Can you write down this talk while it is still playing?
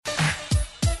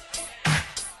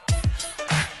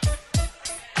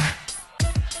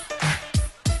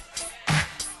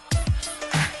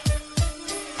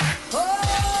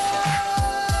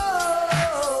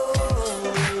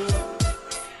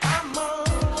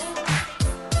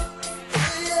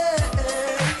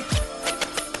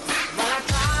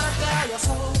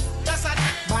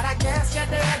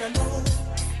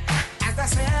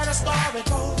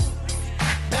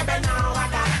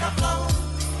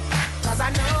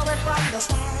from the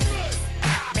start.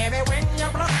 Baby, when you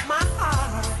broke my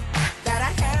heart, that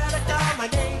I had to come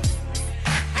again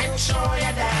and show you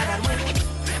that I win.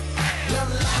 Your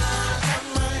love of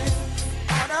mine.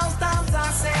 All those times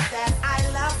I said that I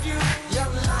love you. Your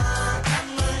love of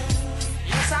mine.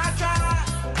 Yes, I tried.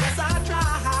 Yes, I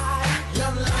tried.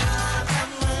 Your love of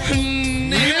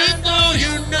mine. Even though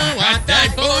you know I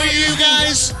died for you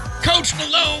guys, Coach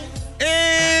Malone.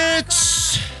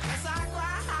 It's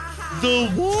the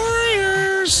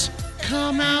Warriors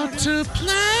come out to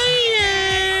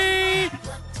play.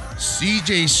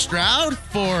 CJ Stroud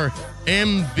for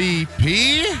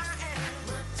MVP.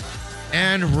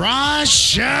 And Raj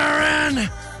Sharon,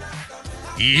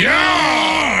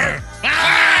 you're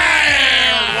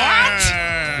fired! What?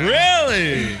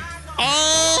 Really?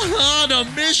 All on a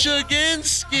Michigan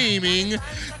scheming,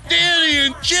 Danny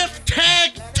and Jeff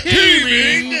tag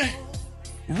teaming,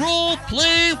 role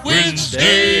play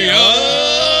Wednesday edition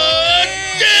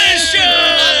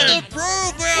of the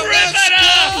program. Rip it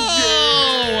up!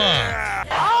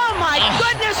 Oh my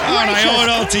goodness gracious! I owe it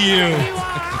all to you.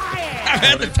 I've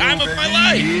had the time of my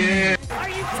life. Yeah. Are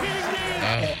you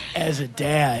kidding me? As a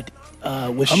dad,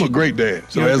 I'm a great dad.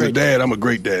 So as a dad, I'm a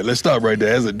great dad. Let's stop right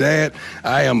there. As a dad,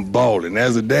 I am balling.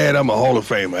 As a dad, I'm a Hall of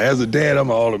Famer. As a dad, I'm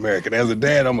an All-American. As a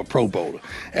dad, I'm a Pro Bowler.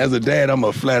 As a dad, I'm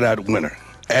a flat-out winner.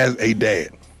 As a dad,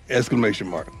 exclamation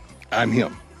mark. I'm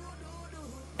him.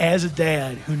 As a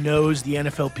dad who knows the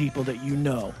NFL people that you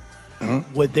know,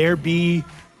 would there be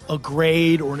a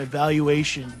grade or an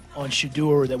evaluation on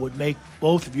Shedeur that would make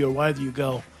both of you or one of you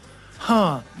go,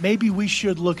 maybe we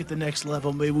should look at the next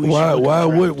level. Maybe we should. Why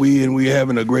would we? And we're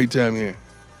having a great time here.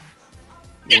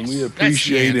 Yes, when we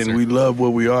appreciate and we love what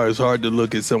we are, it's hard to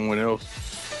look at someone else.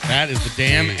 That is the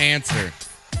damn answer.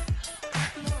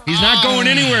 He's not going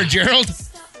anywhere, Gerald.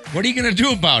 What are you going to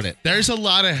do about it? There's a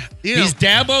lot of... He's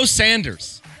Dabo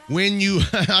Sanders. When you...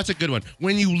 That's a good one.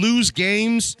 When you lose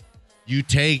games, you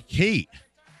take heat.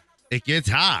 It gets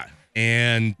hot.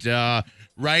 And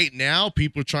right now,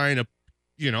 people are trying to,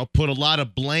 put a lot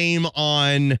of blame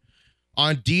on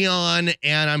Dion,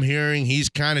 and I'm hearing he's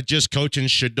kind of just coaching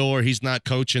Shedeur. He's not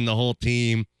coaching the whole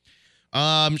team.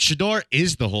 Shedeur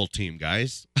is the whole team,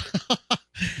 guys.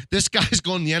 This guy's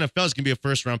going to the NFL. He's going to be a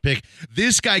first-round pick.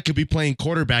 This guy could be playing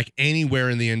quarterback anywhere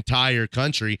in the entire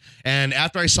country. And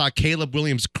after I saw Caleb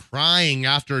Williams crying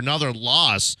after another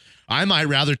loss, I might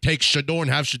rather take Shedeur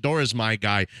and have Shedeur as my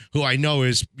guy, who I know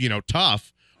is,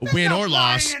 tough, win or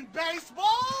loss,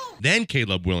 than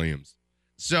Caleb Williams.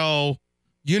 So,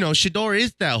 Shedeur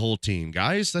is that whole team,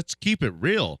 guys. Let's keep it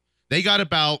real. They got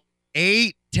about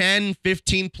 8, 10,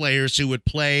 15 players who would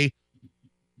play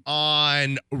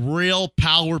on real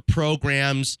power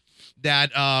programs that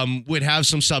would have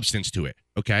some substance to it,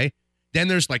 okay? Then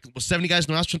there's 70 guys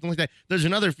in the roster, something like that. There's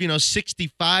another,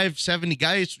 65, 70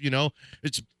 guys,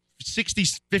 it's 60,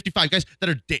 55 guys that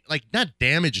are not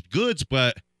damaged goods,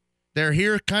 but they're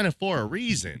here kind of for a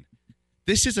reason.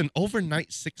 This is an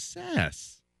overnight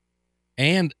success.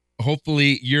 And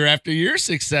hopefully year after year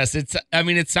success.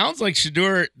 It sounds like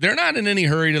Shedeur, they're not in any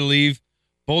hurry to leave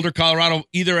Boulder, Colorado,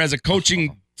 either as a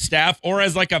coaching staff or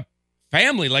as a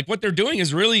family. What they're doing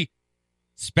is really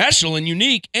special and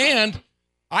unique. And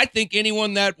I think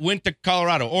anyone that went to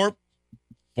Colorado or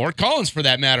Fort Collins for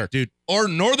that matter, dude, or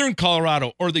Northern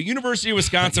Colorado or the University of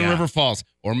Wisconsin River Falls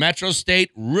or Metro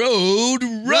State Road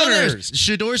Runners.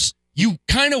 Shedeur's, you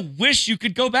kind of wish you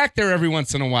could go back there every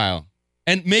once in a while.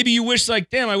 And maybe you wish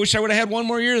damn, I wish I would have had one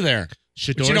more year there.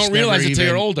 Shedeur's, but you don't realize it until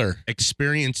you're older.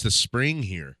 Experience the spring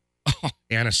here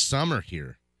and a summer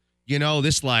here.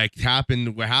 This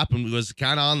happened. What happened was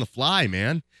kind of on the fly,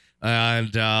 man.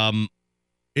 And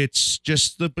it's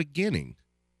just the beginning.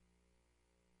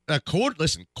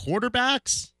 Listen,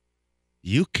 quarterbacks,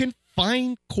 you can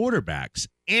find quarterbacks,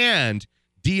 and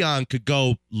Dion could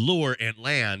go lure and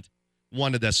land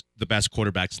one of the best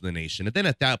quarterbacks in the nation. And then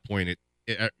at that point,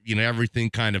 everything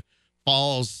kind of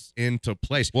falls into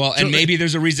place. Well, and maybe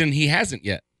there's a reason he hasn't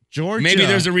yet. Georgia. Maybe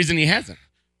there's a reason he hasn't.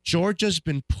 Georgia's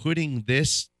been putting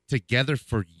this together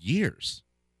for years.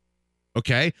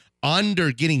 Okay?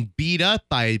 Under getting beat up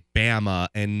by Bama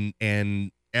and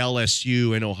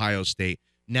LSU and Ohio State.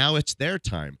 Now it's their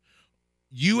time.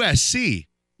 USC,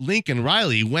 Lincoln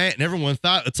Riley went and everyone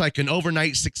thought it's like an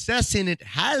overnight success, and it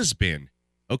has been.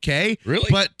 Okay? Really?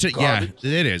 But it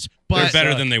is. But they're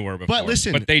better than they were before. But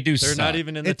listen, but they do They're suck. not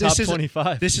even in the top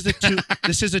 25. This is a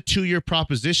 2-year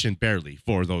proposition barely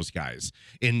for those guys.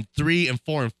 In 3 and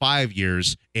 4 and 5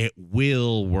 years, it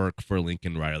will work for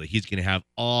Lincoln Riley. He's going to have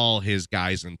all his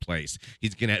guys in place.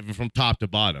 He's going to have from top to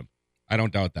bottom. I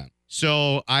don't doubt that.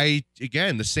 So the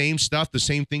same stuff, the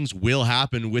same things will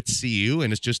happen with CU,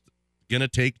 and it's just going to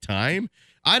take time.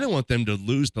 I don't want them to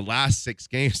lose the last 6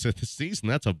 games of the season.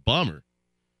 That's a bummer.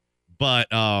 But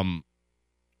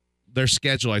their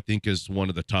schedule, I think, is one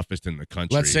of the toughest in the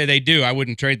country. Let's say they do. I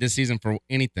wouldn't trade this season for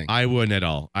anything. I wouldn't at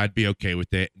all. I'd be okay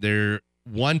with it. They're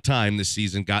one time this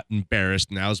season got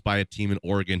embarrassed. Now it's by a team in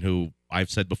Oregon who I've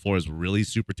said before is really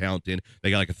super talented.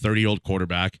 They got like a 30-year-old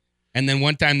quarterback. And then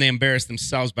one time they embarrassed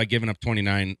themselves by giving up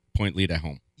 29-point lead at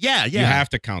home. Yeah. You have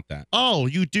to count that. Oh,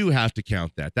 you do have to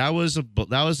count that. That was a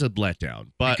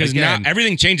letdown. But because again, now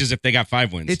everything changes if they got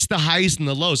 5 wins. It's the highs and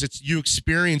the lows. It's you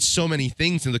experience so many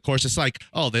things in the course. It's like,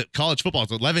 the college football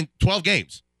is 11, 12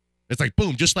 games. It's like,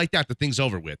 boom, just like that, the thing's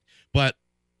over with. But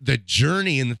the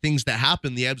journey and the things that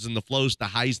happen, the ebbs and the flows, the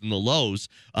highs and the lows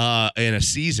in a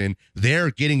season, they're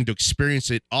getting to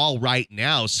experience it all right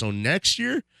now. So next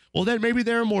year, well, then maybe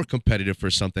they're more competitive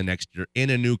for something next year in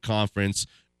a new conference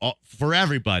for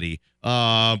everybody.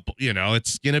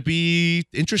 It's going to be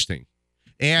interesting.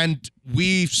 And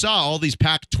we saw all these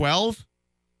Pac-12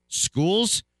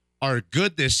 schools are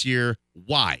good this year.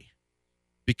 Why?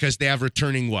 Because they have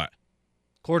returning what?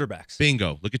 Quarterbacks.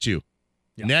 Bingo. Look at you.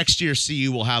 Yeah. Next year,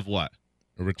 CU will have what?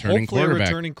 A returning quarterback.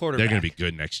 They're going to be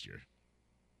good next year.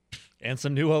 And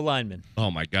some new O-linemen. Oh,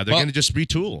 my God. They're going to just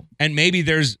retool. And maybe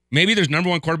there's number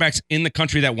 1 quarterbacks in the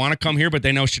country that want to come here, but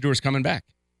they know Shadour's coming back.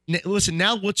 Listen,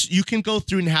 now you can go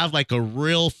through and have like a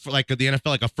real, like the NFL,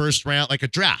 like a first round, like a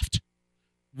draft.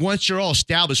 Once you're all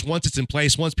established, once it's in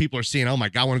place, once people are seeing, oh, my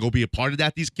God, I want to go be a part of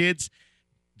that, these kids,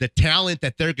 the talent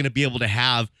that they're going to be able to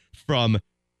have from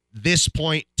this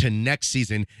point to next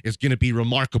season is going to be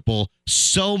remarkable,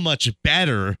 so much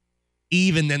better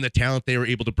even than the talent they were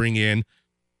able to bring in,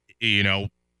 in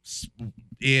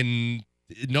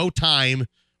no time,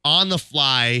 on the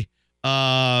fly.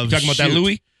 Talking about that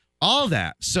Louis? All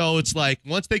that. So it's like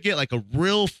once they get like a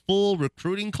real full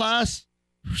recruiting class,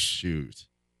 shoot,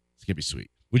 it's going to be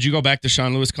sweet. Would you go back to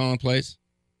Sean Lewis calling plays?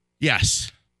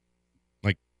 Yes.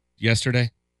 Like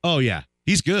yesterday? Oh, yeah.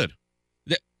 He's good.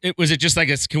 Was it just like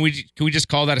can we just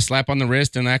call that a slap on the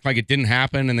wrist and act like it didn't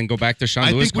happen and then go back to Sean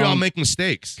Lewis? I think we all make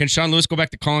mistakes. Can Sean Lewis go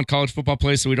back to calling college football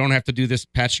plays so we don't have to do this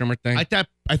Pat Shurmur thing?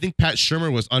 I think Pat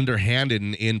Shurmur was underhanded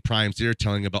in Prime's ear,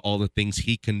 telling about all the things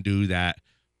he can do that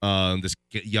this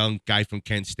young guy from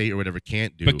Kent State or whatever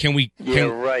can't do. But can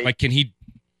he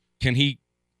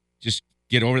just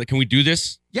get over that? Can we do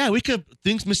this? Yeah, we could.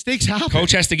 Mistakes happen.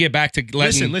 Coach has to get back to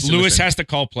letting Lewis has to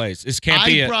call plays. This can't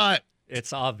be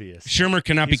it's obvious. Shurmur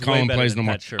cannot be calling plays no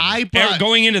more.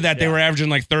 Going into that, they were averaging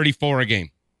like 34 a game,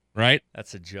 right?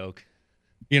 That's a joke.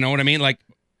 You know what I mean? Like,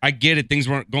 I get it. Things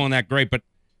weren't going that great, but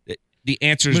the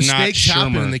answer is not Shurmur. Mistakes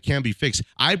happen and they can be fixed.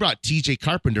 I brought TJ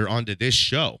Carpenter onto this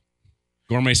show.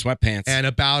 Gourmet sweatpants. And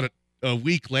about a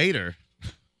week later,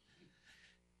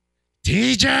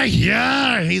 TJ,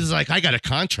 yeah. He's like, I got a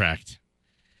contract.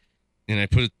 And I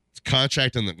put a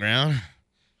contract on the ground,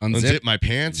 unzipped my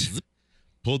pants,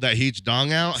 pulled that huge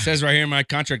dong out. It says right here in my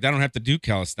contract, I don't have to do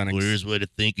calisthenics. Where's way to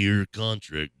think of your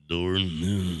contract,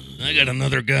 Doran? I got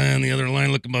another guy on the other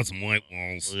line looking about some white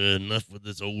walls. Enough with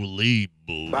this old lead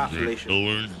bullshit,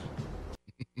 Doran.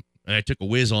 And I took a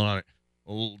whiz on it.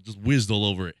 Just whizzed all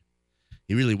over it.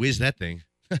 He really whizzed that thing.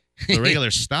 The regular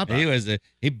stop.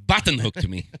 He button hooked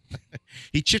me.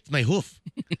 He chipped my hoof.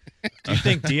 Do you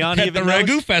think Dion at even the knows?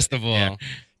 Ragu Festival? Yeah.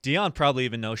 Dion probably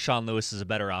even knows Sean Lewis is a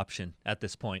better option at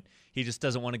this point. He just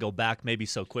doesn't want to go back maybe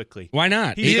so quickly. Why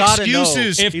not? He's got to know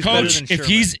if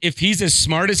he's as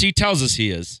smart as he tells us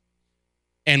he is,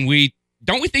 and we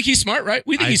think he's smart, right?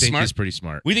 We think he's smart. He's pretty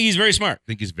smart. We think he's very smart. I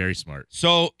think he's very smart.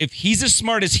 So if he's as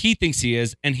smart as he thinks he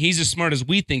is, and he's as smart as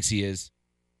we thinks he is,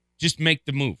 just make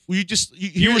the move.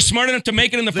 You were smart enough to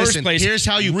make it in the first place. Here's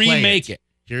how you remake it.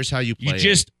 Here's how you play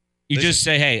it. You just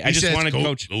say, hey, I just want to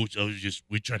coach.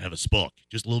 We try to have a spark,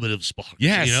 just a little bit of a spark.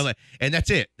 Yes, and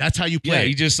that's it. That's how you play. Yeah,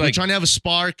 you just like we're trying to have a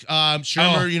spark.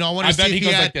 Shurmur, I want to see. I bet he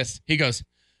goes like this. He goes,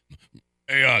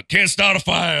 hey, can't start a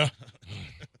fire.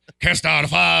 Can't start a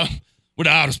fire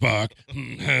without a spark.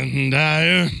 And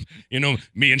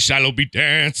me and Shiloh be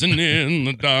dancing in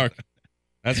the dark.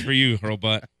 That's for you,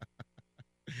 Hurlbutt.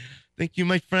 Thank you,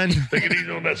 my friend. Take it easy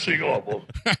on that cigar, boy.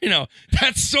 I know.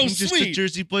 That's so sweet. Just a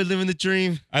Jersey boy living the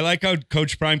dream. I like how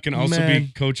Coach Prime can also be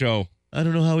Coach O. I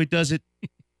don't know how he does it.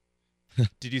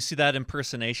 Did you see that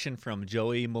impersonation from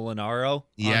Joey Molinaro?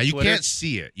 Yeah, you can't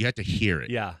see it. You have to hear it.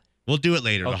 Yeah. We'll do it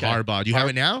later, okay. The Harbaugh. Do you have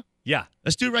it now? Yeah.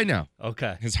 Let's do it right now.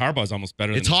 Okay. His Harbaugh is almost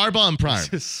better than Harbaugh and Prime.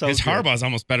 His Harbaugh is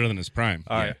almost better than his Prime.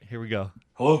 All right, here we go.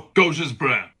 Hello? Coach, this is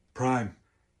Prime. Prime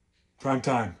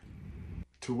time.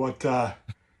 To what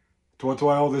do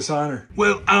I owe this honor?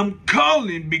 Well, I'm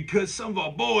calling because some of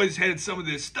our boys had some of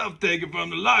their stuff taken from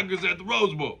the lockers at the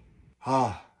Rose Bowl.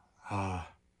 How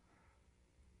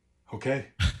Okay.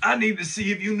 I need to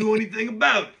see if you knew anything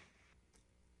about it.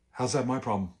 How's that my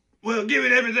problem? Well,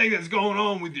 given everything that's going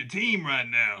on with your team right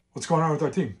now, What's going on with our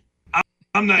team?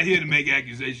 I'm not here to make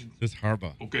accusations, This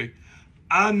Harbaugh. okay?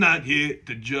 I'm not here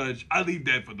to judge. I leave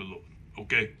that for the Lord,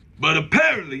 okay? But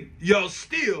apparently, y'all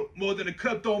steal more than a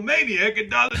kleptomaniac at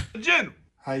Dollar General.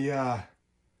 I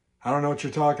don't know what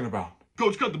you're talking about.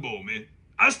 Coach, cut the ball, man.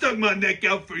 I stuck my neck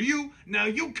out for you. Now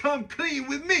you come clean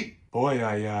with me. Boy,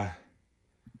 I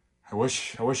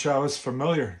wish I was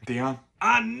familiar, Dion.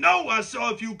 I know I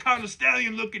saw a few Counter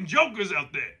Stallion looking jokers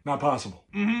out there. Not possible.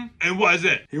 And why is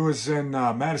that? He was in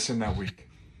Madison that week.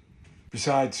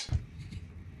 Besides,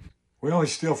 we only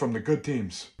steal from the good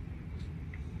teams.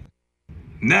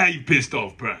 Now you pissed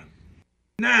off, Prime.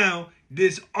 Now,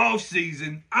 this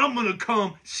offseason, I'm gonna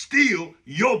come steal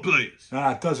your players.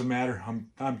 Nah, it doesn't matter.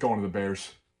 I'm going to the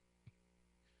Bears.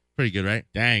 Pretty good, right?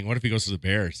 Dang, what if he goes to the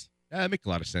Bears? That make a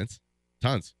lot of sense.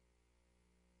 Tons.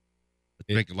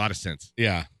 It make a lot of sense.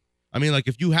 Yeah. I mean, like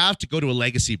if you have to go to a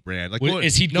legacy brand, like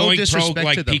Is he no going pro disrespect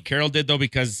like to them. Pete Carroll did though?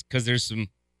 Because there's some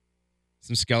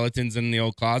skeletons in the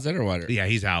old closet or what? Yeah,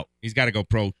 he's out. He's got to go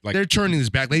pro. Like They're turning his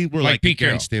back. They were like like Pete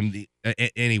Carroll. against him.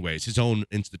 Anyways, his own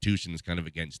institution is kind of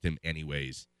against him.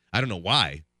 Anyways, I don't know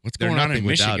why. what's They're going on in nothing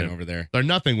without Michigan him. over there? They're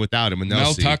nothing without him, and they'll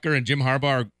Mel see. Tucker and Jim Harbaugh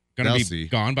are going to They'll be see.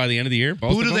 gone by the end of the year.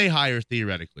 Both Who of do them? they hire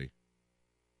theoretically?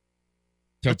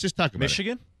 Let's just talk about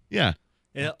Michigan? it. Yeah.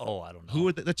 Yeah. Oh, I don't know. Who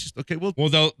would they, let's just okay. Well,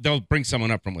 Well, they'll bring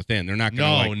someone up from within. They're not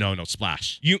going to no,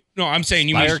 splash. No, I'm saying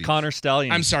you Fire mean. Connor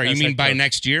Stallion. I'm sorry. You as mean head by coach.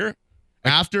 next year?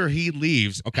 After he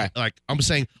leaves, Okay. Like I'm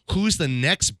saying, who's the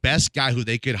next best guy who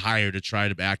they could hire to try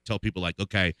to tell people like,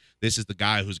 okay, this is the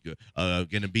guy who's going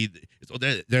to be.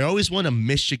 They always want a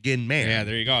Michigan man. Yeah,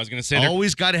 there you go. I was going to say. they're-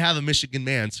 Always got to have a Michigan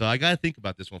man. So I got to think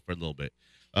about this one for a little bit.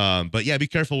 But yeah, be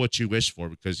careful what you wish for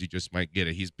because you just might get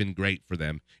it. He's been great for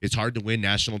them. It's hard to win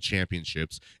national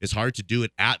championships. It's hard to do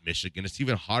it at Michigan. It's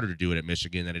even harder to do it at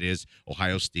Michigan than it is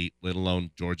Ohio State, let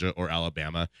alone Georgia or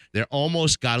Alabama. They're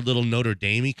almost got a little Notre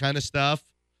Dame kind of stuff.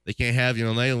 They can't have,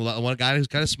 they want a guy who's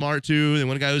kind of smart too. They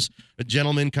want a guy who's a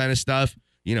gentleman kind of stuff.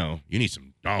 You need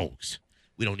some dogs.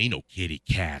 We don't need no kitty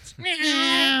cats. with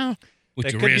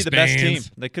They your could be the best team.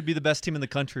 wristbands. They could be the best team in the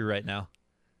country right now.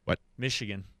 What?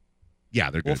 Michigan. Yeah,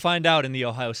 they're We'll good. find out in the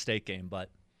Ohio State game, but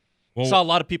Well, saw a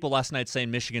lot of people last night saying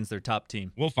Michigan's their top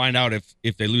team. we'll find out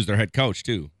if they lose their head coach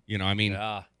too.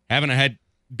 Yeah.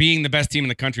 Being the best team in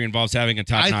the country involves having a I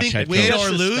top-notch think head win coach. or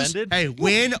lose. Suspended? Hey,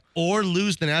 win or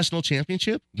lose the national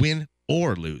championship. Win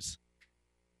or lose.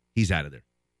 He's out of there.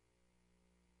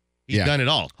 He's Yeah. done it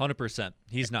all. 100%.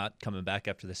 He's not coming back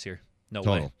after this year. No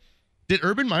Total. way. Did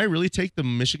Urban Meyer really take the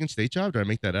Michigan State job? Or did I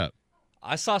make that up?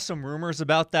 I saw some rumors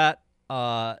about that.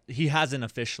 He hasn't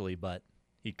officially, but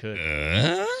he could.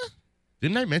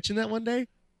 Didn't I mention that one day?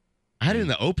 I had it in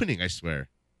the opening, I swear.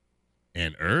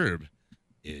 And Herb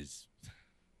is,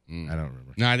 I don't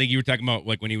remember. No, I think you were talking about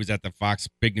like when he was at the Fox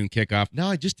Big Noon Kickoff, No,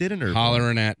 I just did an Herb.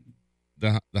 hollering at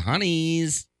the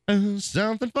honeys.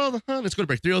 Something for the hunt. Let's go to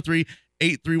break.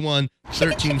 303-831-1340.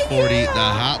 The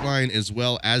hotline as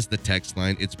well as the text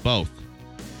line. It's both.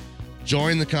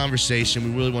 Join the conversation.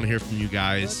 We really want to hear from you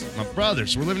guys. My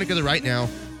brothers, we're living together right now.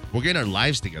 We're getting our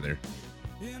lives together.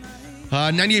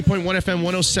 98.1 FM,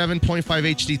 107.5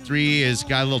 HD3 has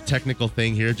got a little technical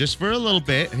thing here just for a little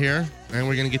bit here, and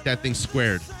we're going to get that thing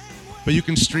squared. But you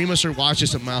can stream us or watch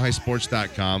us at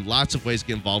milehighsports.com. Lots of ways to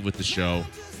get involved with the show.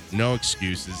 No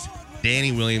excuses.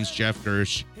 Danny Williams, Jeff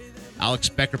Gersh, Alex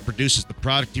Becker produces the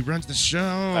product. He runs the show.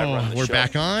 run the We're show.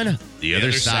 back on the other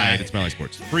other side. side. It's Mile High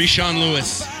Sports. Free Sean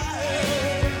Lewis.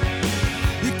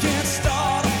 You can't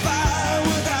start a fire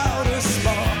without a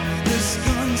spark. This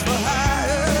gun's for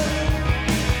hire.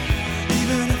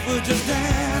 Even if we're just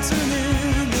dancing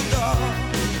in the dark.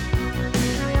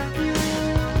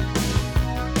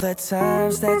 The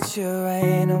times that you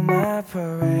rain on my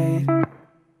parade,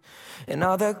 and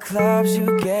all the clubs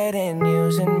you get in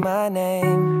using my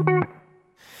name.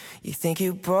 You think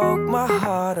you broke my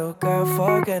heart, oh girl,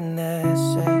 for goodness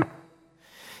sake.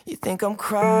 You think I'm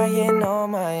crying on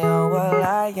my own, well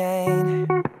I ain't.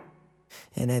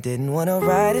 And I didn't want to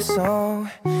write a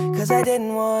song, cause I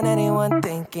didn't want anyone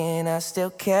thinking I still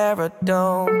care or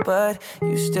don't. But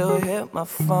you still hit my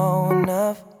phone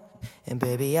up, and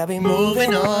baby I'll be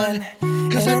moving on.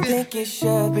 And I think it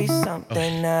should be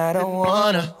something I don't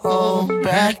wanna hold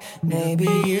back. Maybe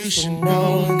you should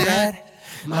know that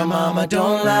my mama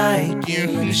don't like you,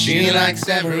 and she likes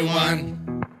everyone.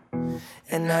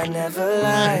 And I never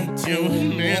liked You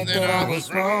admit that I was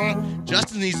wrong.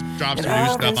 Justin needs to drop some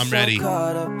new stuff. I'm ready.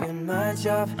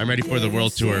 I'm ready for the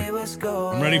world tour.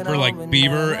 I'm ready for like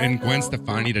Bieber and Gwen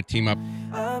Stefani to team up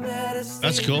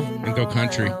That's cool. and go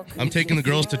country. I'm taking the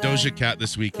girls to Doja Cat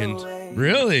this weekend.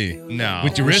 Really? No.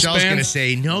 With your Michelle's wristbands? going to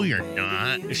say, no, you're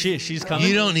not. Is she's coming?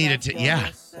 You don't need it. Yeah.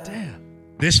 Damn.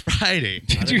 This Friday.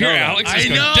 Did you hear Alex? I is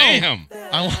going, know. Damn.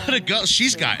 I want to go.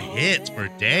 She's got hits for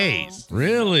days.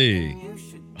 Really?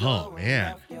 Oh,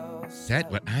 man. Said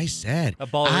what I said. A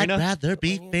ballerina? I'd rather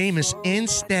be famous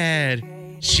instead.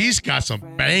 She's got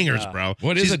some bangers, bro.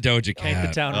 What is a Doja Paint the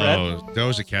Cat? town red. Oh,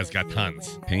 Doja Cat's got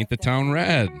tons. Paint the town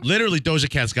red. Literally, Doja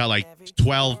Cat's got like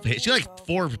 12 hits. She like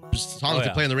 4 songs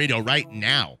to play on the radio right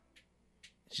now.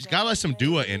 She's got like some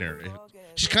Dua in her.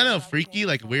 She's kind of freaky,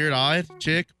 like weird eyed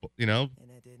chick, you know,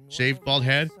 shaved bald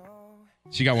head.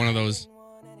 She got one of those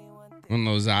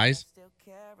eyes.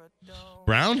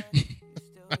 Brown?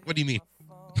 What do you mean?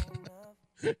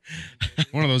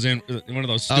 One of those Oh,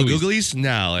 stewies. googlies?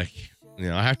 No, like, you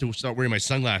know, I have to start wearing my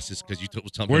sunglasses because you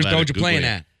was telling me Where's about Doja playing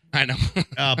at? I know.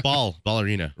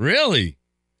 Ballerina. Really?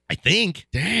 I think.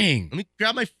 Dang. Let me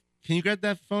grab my. Can you grab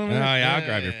that phone? Oh, yeah, I'll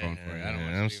grab your phone for you.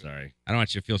 I'm sorry. I don't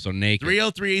want you to feel so naked.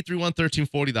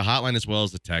 303-831-1340, the hotline as well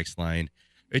as the text line.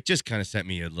 It just kind of sent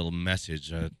me a little message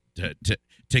to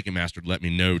Ticketmaster to let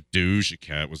me know Doja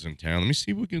Cat was in town. Let me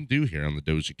see what we can do here on the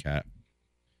Doja Cat.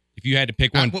 If you had to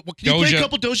pick one, Can you play a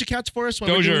couple Doja Cats for us? while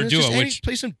we're Doja doing or this? Dua, Just which-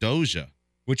 play some Doja.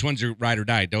 which one's your ride or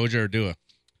die, Doja or Dua?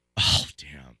 Oh, damn.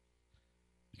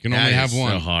 You can only That have is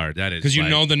one. so hard. That is Because you like,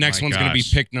 know the next my one's going to be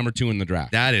gosh. picked number 2 in the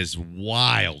draft. That is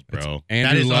wild, bro.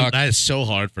 Andrew Luck. That is so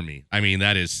hard for me. I mean,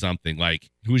 that is something like.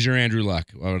 Who's your Andrew Luck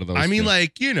out of those I mean, two?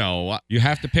 like, you know, You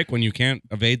have to pick one. You can't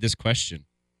evade this question.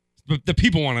 But the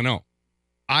people want to know.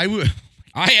 I would.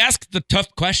 I ask the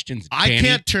tough questions, I Danny.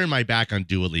 can't turn my back on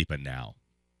Dua Lipa now.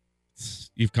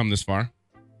 You've come this far?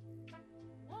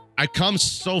 I come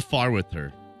so far with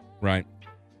her, Right.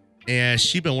 and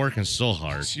she's been working so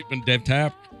hard. She's been Dev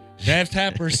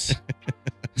Tappers.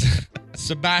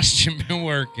 Sebastian been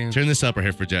working. Turn this up right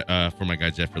here for my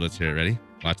guy Jeffrey. Let's hear it. Ready?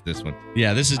 Watch this one.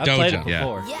 Yeah, this is I played it Doja. Yeah.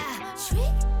 before.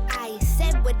 I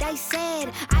said what I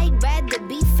said. I'd rather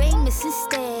be famous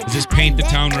instead. Is this Paint the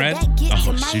Town Red?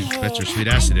 Oh, shoot. That's your sweet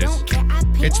ass it is.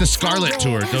 It's the Scarlet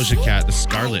Tour, Doja Cat, the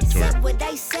Scarlet Tour.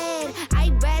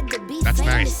 That's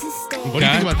nice. What do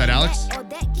you think about that, Alex?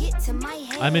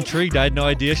 I'm intrigued. I had no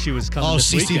idea she was coming Oh,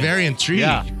 this CC, weekend. very intrigued.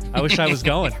 Yeah, I wish I was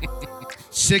going.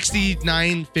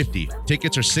 $69.50.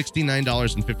 Tickets are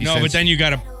 $69.50. No, but then you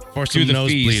got to for do some the nose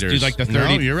fees. bleeders. Do like the 30. No,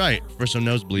 you're right. For some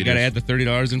nose bleeders. You got to add the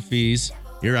 $30 in fees.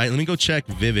 You're right. Let me go check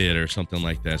Vivid or something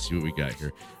like that. See what we got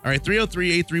here. All right,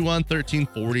 303-831-1340,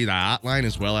 the hotline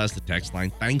as well as the text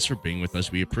line. Thanks for being with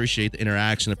us. We appreciate the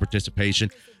interaction and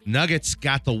participation. Nuggets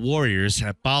got the Warriors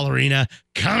at Ballerina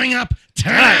coming up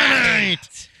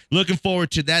tonight. Looking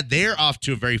forward to that. They're off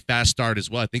to a very fast start as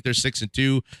well. I think they're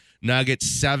 6-2. Nuggets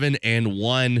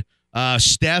 7-1.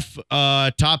 Steph,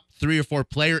 top 3 or 4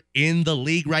 player in the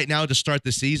league right now to start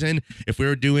the season. If we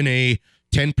were doing a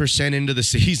 10% into the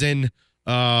season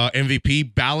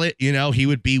MVP ballot, you know, he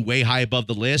would be way high above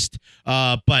the list.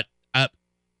 But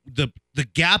the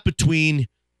gap between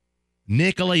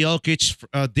Nikola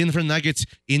Jokic, Denver Nuggets,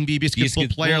 NBA basketball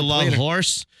player, love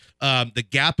horse, the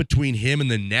gap between him and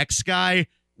the next guy,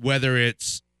 whether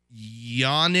it's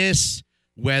Giannis,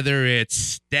 whether it's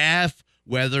Steph,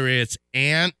 whether it's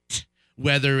Ant,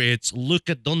 whether it's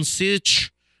Luka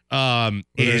Doncic,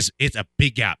 it's a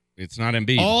big gap. It's not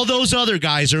Embiid. All those other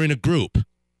guys are in a group,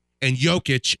 and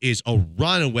Jokic is a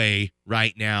runaway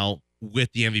right now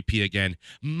with the MVP again.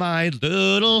 My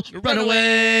little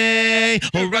runaway,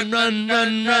 oh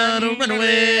run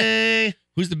away.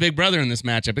 Who's the big brother in this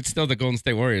matchup? It's still the Golden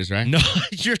State Warriors, right? No,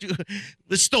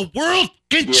 it's the world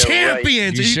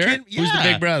champions. You Are you sure? kidding? Who's the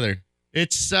Yeah. big brother?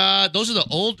 It's those are the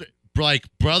old like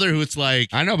brother who it's like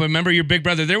I know, but remember your big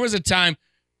brother. There was a time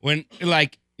when I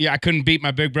couldn't beat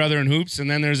my big brother in hoops, and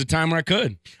then there's a time where I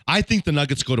could. I think the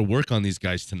Nuggets go to work on these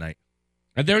guys tonight.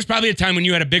 And there was probably a time when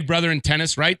you had a big brother in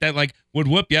tennis, right? That would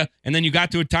whoop you, and then you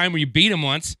got to a time where you beat him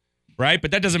once, right?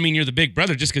 But that doesn't mean you're the big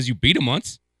brother just because you beat him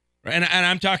once. Right? And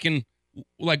I'm talking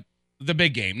like the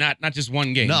big game, not just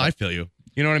one game. No, but, I feel you.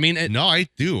 you know what I mean? No, I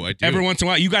do. Every once in a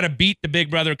while, you got to beat the big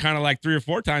brother kind of like 3 or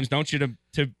 4 times, don't you?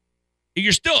 To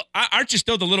you're still aren't you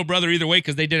still the little brother either way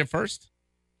because they did it first?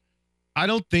 I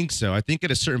don't think so. I think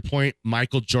at a certain point,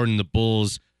 Michael Jordan, the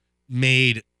Bulls,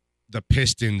 made the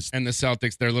Pistons and the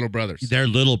Celtics, they're little brothers. They're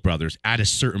little brothers at a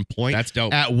certain point. That's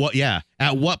dope. At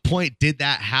what point did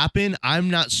that happen? I'm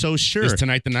not so sure. Is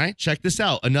tonight the night? Check this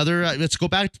out. Another let's go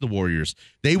back to the Warriors.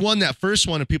 They won that first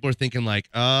one and people are thinking like,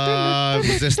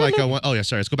 was this like a one? Oh yeah,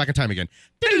 sorry. Let's go back in time again.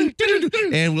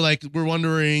 And we're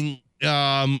wondering,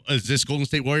 is this Golden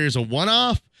State Warriors a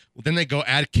one-off? Well, then they go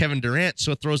add Kevin Durant,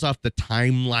 so it throws off the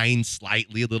timeline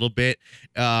slightly a little bit.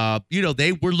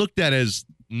 They were looked at as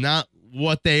not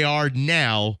what they are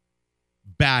now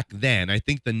back then. I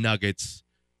think the Nuggets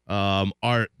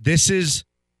this is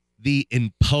the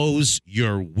impose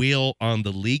your will on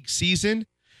the league season.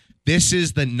 This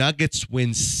is the Nuggets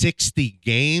win 60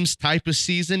 games type of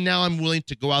season. Now I'm willing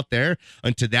to go out there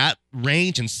into that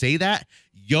range and say that.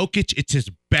 Jokic, it's his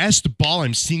best ball.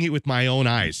 I'm seeing it with my own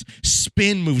eyes.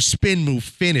 Spin move,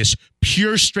 finish.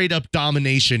 Pure straight up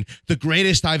domination. The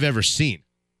greatest I've ever seen.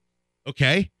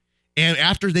 Okay? And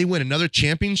after they win another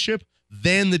championship,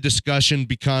 then the discussion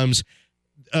becomes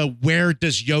where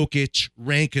does Jokic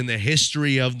rank in the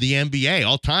history of the NBA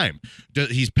all time?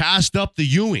 He's passed up the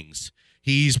Ewings.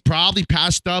 He's probably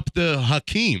passed up the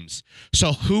Hakeems.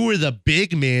 So who are the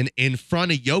big men in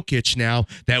front of Jokic now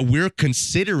that we're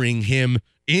considering him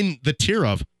in the tier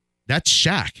of? That's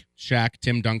Shaq.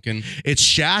 Tim Duncan. It's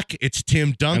Shaq, it's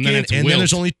Tim Duncan, and then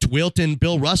there's only Wilt and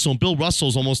Bill Russell. And Bill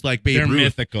Russell's almost like Babe They're Ruth.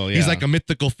 mythical, yeah. He's like a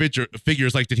mythical figure.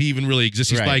 It's like, did he even really exist?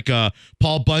 He's Right. like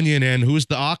Paul Bunyan and who's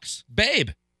the Ox? Babe.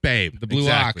 The Blue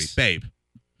exactly. Ox. Babe.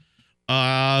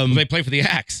 They play for the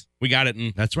Axe. We got it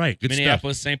in That's right. Good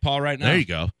Minneapolis, stuff. St. Paul right now. There you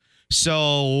go.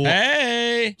 So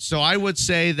Hey. So I would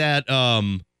say that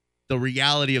the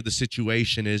reality of the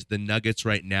situation is the Nuggets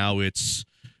right now, it's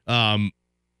the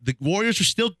Warriors are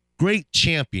still great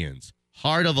champions.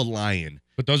 Heart of a lion.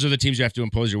 But those are the teams you have to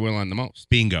impose your will on the most.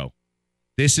 Bingo.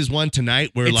 This is one tonight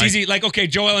where It's easy. Like, okay,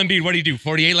 Joel Embiid, what did he do?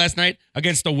 48 last night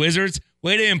against the Wizards?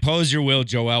 Way to impose your will,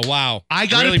 Joel. Wow. I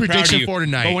got Really a proud of prediction you. for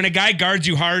tonight. But when a guy guards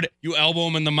you hard, you elbow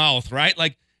him in the mouth, right?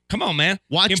 Like, come on, man.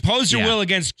 Impose your will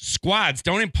against squads.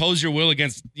 Don't impose your will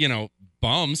against,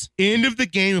 bums. End of the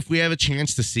game, if we have a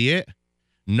chance to see it,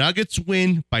 Nuggets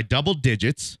win by double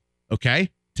digits,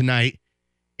 okay, tonight,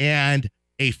 and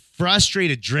a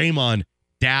frustrated Draymond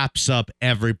daps up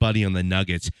everybody on the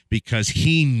Nuggets because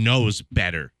he knows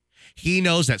better. He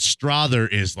knows that Strother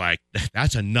is like,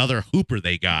 that's another hooper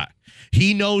they got.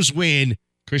 He knows when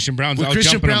Christian Brown's when out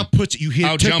Christian jumping Brown him. puts you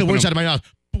Out took the jumping words him. out of my mouth.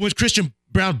 When Christian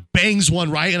Brown bangs one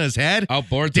right in his head,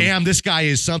 outboards him. damn, this guy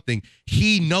is something.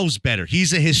 He knows better.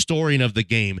 He's a historian of the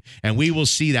game, and we will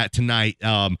see that tonight.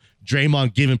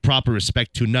 Draymond giving proper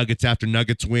respect to Nuggets after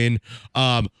Nuggets win.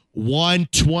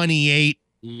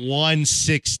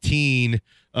 128-116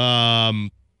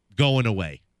 going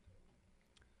away.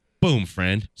 Boom,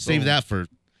 friend. Save Boom. that for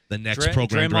the next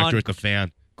program Draymond director at the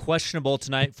Fan. Questionable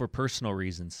tonight for personal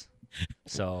reasons.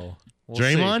 So we'll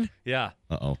Draymond? see. Yeah.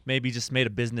 Uh-oh. Maybe just made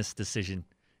a business decision.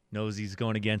 Knows he's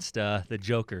going against the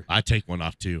Joker. I'd take one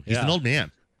off, too. He's Yeah. an old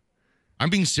man. I'm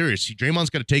being serious. Draymond's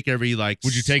got to take every,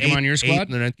 Would you take him on your squad?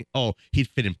 He'd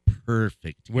fit in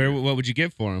perfect. What would you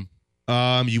give for him?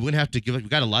 You wouldn't have to give it. We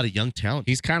got a lot of young talent.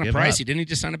 He's kind of Give pricey. up. Didn't he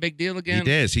just sign a big deal again? He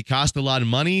does. He cost a lot of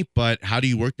money, but how do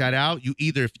you work that out? You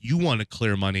either, if you want to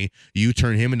clear money, you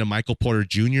turn him into Michael Porter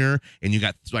Jr. and you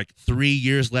got like 3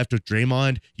 years left of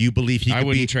Draymond. You believe he I could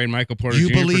wouldn't be. trade Michael Porter You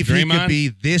Jr. believe for he Draymond? could be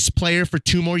this player for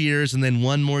 2 more years and then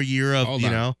 1 more year of Hold you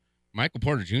on. know. Michael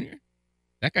Porter Jr.?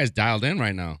 That guy's dialed in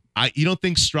right now. You don't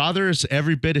think Strother is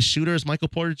every bit a shooter as Michael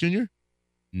Porter Jr.?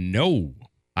 No.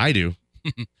 I do.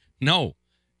 No.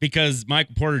 Because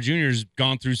Michael Porter Jr.'s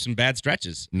gone through some bad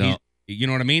stretches. No. You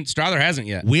know what I mean? Strother hasn't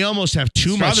yet. We almost have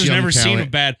too much Strother's young never talent. seen a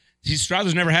bad.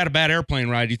 Strother's never had a bad airplane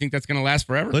ride. Do you think that's going to last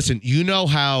forever? Listen, you know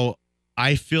how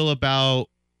I feel about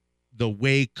the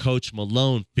way Coach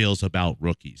Malone feels about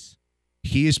rookies.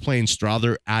 He is playing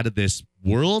Strother out of this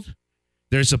world.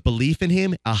 There's a belief in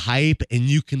him, a hype, and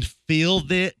you can feel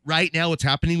that right now what's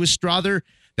happening with Strother,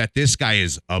 that this guy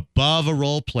is above a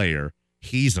role player.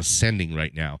 He's ascending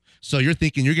right now. So you're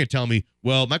thinking, you're going to tell me,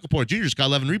 well, Michael Porter Jr. just got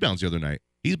 11 rebounds the other night.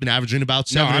 He's been averaging about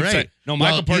 7 or 8.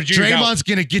 Michael Porter Jr. Draymond's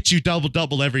going to get you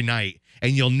double-double every night,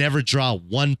 and you'll never draw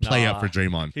one play up for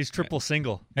Draymond. He's triple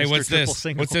single. Hey, Mr. what's triple this?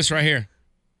 Single. What's this right here?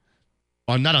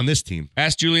 Not on this team.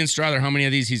 Ask Julian Strother how many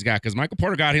of these he's got, because Michael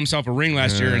Porter got himself a ring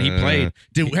last year, and he played.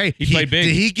 He played big.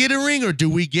 Did he get a ring, or do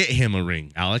we get him a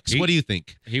ring, Alex? What do you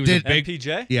think? He was a big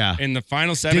MPJ? Yeah. in the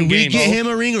final 7 Did we games. get him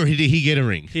a ring, or did he get a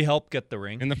ring? He helped get the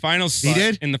ring. In the final, He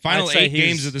did? In the final I'd say 8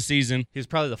 games of the season. He was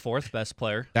probably the 4th best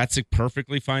player. That's a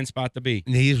perfectly fine spot to be.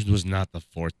 He was not the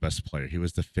 4th best player. He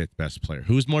was the 5th best player.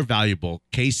 Who's more valuable,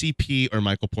 KCP or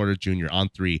Michael Porter Jr. on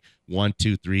 3? 1,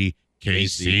 2, 3.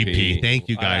 KCP. Thank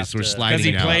you, guys. We're sliding because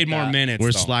he now. played more minutes.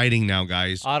 We're though. sliding now,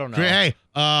 guys. I don't know. Hey,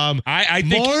 I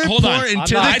think. more Hold on. important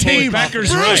to I the think team.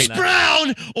 Becker's Bruce right.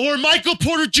 Brown or Michael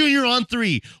Porter Jr. on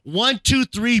 3. 1, 2,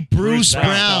 3. Bruce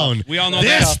Brown. We all know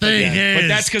this that. thing is. But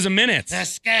that's because of minutes.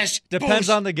 Depends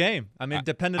on the game. I mean,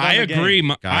 dependent on the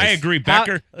game. I agree.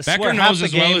 Becker knows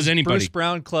as well as anybody. Bruce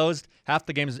Brown closed. Half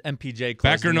the games MPJ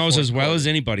closed. Becker knows as well as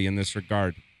anybody in this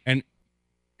regard. And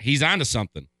he's onto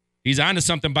something. He's onto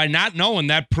something. By not knowing,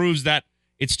 that proves that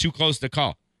it's too close to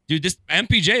call. Dude, this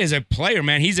MPJ is a player,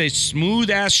 man. He's a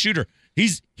smooth-ass shooter.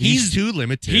 He's too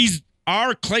limited. He's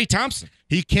our Klay Thompson.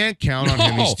 He can't count on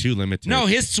him. He's too limited. No,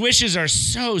 his swishes are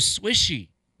so swishy.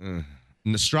 And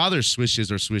the Strother's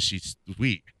swishes are swishy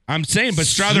sweet. I'm saying, but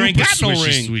Strother ain't got no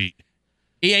ring. Sweet.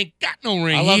 He ain't got no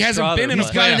ring. I love He hasn't Strother, been in a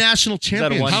He's got a playoff. national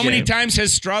champion. one How many game. times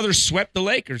has Strother swept the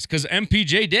Lakers? Because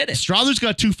MPJ did it. Strother's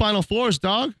got 2 Final Fours,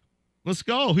 dog. Let's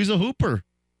go. He's a hooper.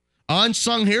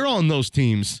 Unsung hero on those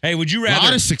teams. Hey, would you A lot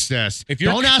rather? of success. If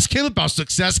you're- Don't ask him about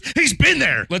success. He's been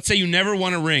there. Let's say you never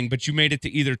won a ring, but you made it to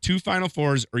either 2 Final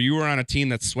Fours or you were on a team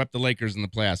that swept the Lakers in the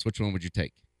playoffs. Which one would you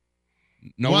take?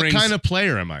 No what rings. kind of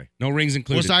player am I? No rings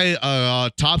included. Was I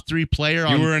a top 3 player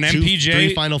You on were an 2, MPJ.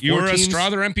 3 Final Four You were a teams?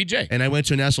 Strother MPJ. And I went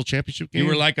to a national championship game? You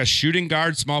were like a shooting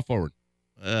guard, small forward.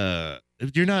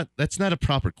 You're not. That's not a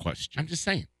proper question. I'm just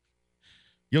saying.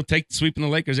 You'll take sweeping the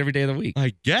Lakers every day of the week.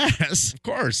 I guess. Of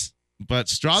course. But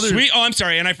Strother. Sweet. Oh, I'm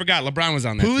sorry. And I forgot. LeBron was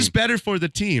on that Who's team. better for the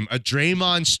team? A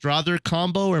Draymond Strother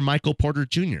combo or Michael Porter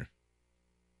Jr.?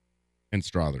 And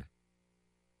Strother.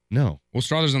 No. Well,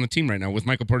 Strother's on the team right now with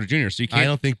Michael Porter Jr., so you can't. I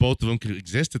don't think both of them could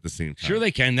exist at the same time. Sure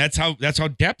they can. That's how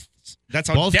depth. That's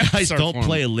how Both depths guys are don't formed.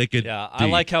 play a lick of Yeah, I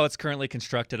deep. like how it's currently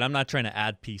constructed. I'm not trying to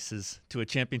add pieces to a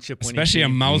championship winning Especially a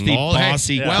team. mouthy, Oh, hey,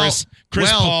 bossy well-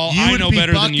 Chris Paul. you I would know be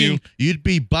better than you. You'd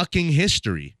be bucking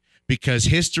history because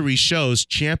history shows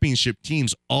championship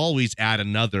teams always add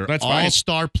another That's fine.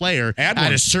 all-star player Add at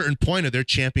one. a certain point of their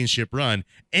championship run.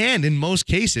 And in most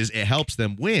cases, it helps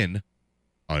them win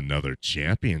another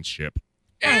championship.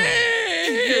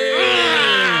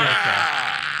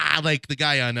 Like the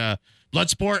guy on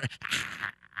Bloodsport.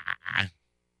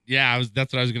 Yeah,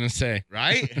 that's what I was gonna say.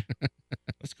 Right?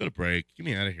 Let's go to break. Get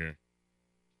me out of here.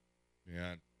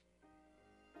 Yeah.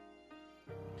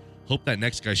 Hope that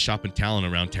next guy's shopping talent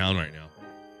around town right now.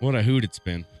 What a hoot it's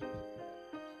been.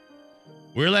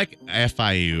 We're like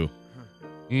FIU.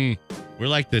 We're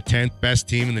like the 10th best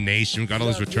team in the nation. We got all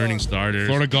those returning starters.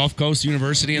 Florida Gulf Coast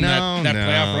University in that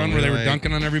playoff run where they were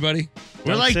dunking on everybody.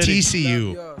 We're like City.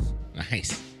 TCU.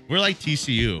 Nice. We're like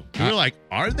TCU. We're like,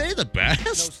 are they the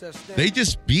best? They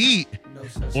just beat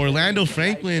Orlando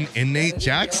Franklin and Nate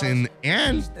Jackson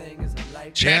and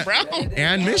Chad Brown.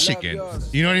 and Michigan.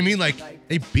 You know what I mean? Like,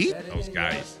 they beat those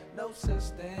guys.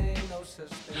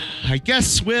 I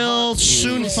guess we'll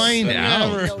soon find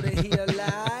out.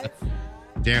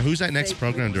 Damn, who's that next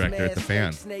program director at the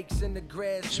Fan?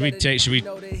 Should we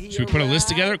put a list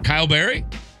together? Kyle Berry?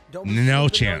 No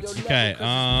chance. Okay.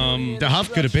 The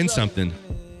Huff could have been something.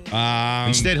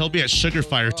 Instead, he'll be at Sugar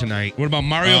Fire tonight. What about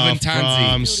Mario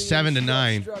Ventanzi? From 7 to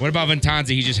 9. What about Ventanzi?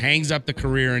 He just hangs up the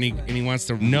career and he wants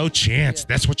to. No chance.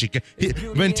 That's what you get.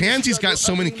 Ventanzi's got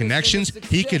so many connections.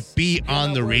 He could be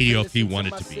on the radio if he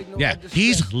wanted to be. Yeah.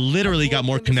 He's literally got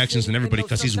more connections than everybody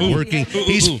because he's working.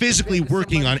 He's physically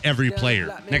working on every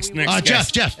player. Next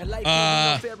Jeff.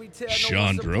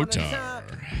 Sean Drotar.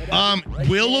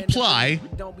 Will apply.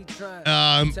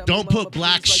 Don't put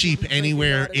black sheep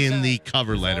anywhere in the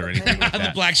cover letter or anything like The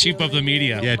that. black sheep of the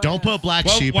media. Yeah, don't put black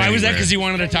Well, sheep why was that? anywhere. Because he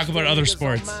wanted to talk about other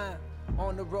sports.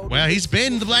 Well, he's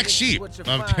been the black sheep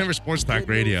of Denver Sports Talk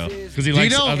Radio. Because he Do you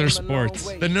likes know- other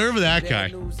sports. The nerve of that guy.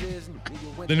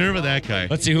 The nerve of that guy.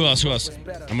 Let's see who else.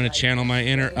 I'm going to channel my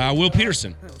inner. Will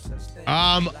Peterson.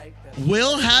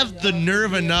 Will have the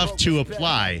nerve enough to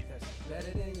apply,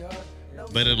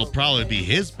 but it'll probably be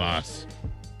his boss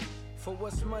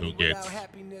who gets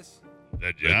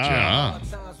the job.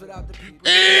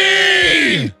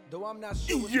 Hey! A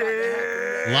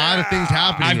lot of things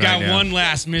happening. I've got right now. one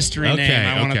last mystery name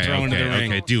I want to throw into the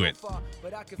ring. Okay, do it.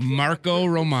 Marco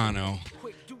Romano.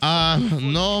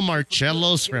 No,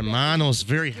 Marcello's Romano's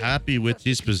very happy with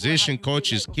his position,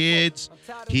 coaches kids.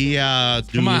 He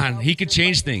Come on, he could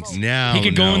change things. No, he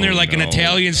could go in there like an no.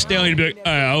 Italian stallion and be like,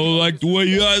 I don't like the way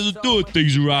you guys are doing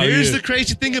things around Here's here. the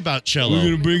crazy thing about Cello.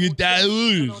 We're gonna bring it down.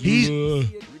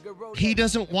 He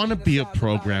doesn't want to be a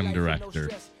program director.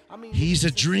 He's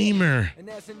a dreamer.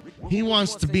 He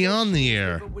wants to be on the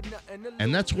air.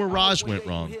 And that's where Raj went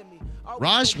wrong.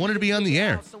 Raj wanted to be on the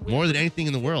air more than anything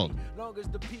in the world.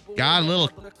 Got a little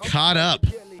caught up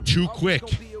too quick.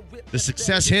 The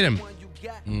success hit him.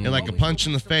 and like a punch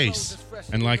in the face.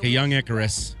 And like a young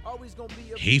Icarus.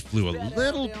 He flew a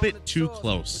little bit too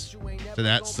close to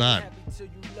that sun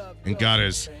and got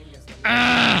his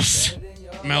ass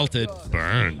Melted.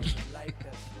 burned.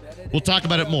 We'll talk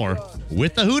about it more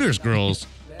with the Hooters girls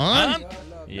on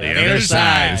the other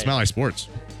side. It's Smell Like Sports.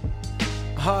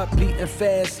 Heart beating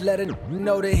fast, let it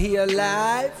know that he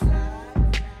alive.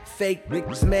 Fake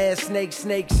niggas mad,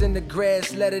 snakes in the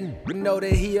grass, let it know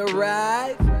that he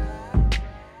arrived.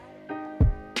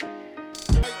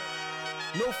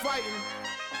 No fighting.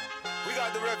 We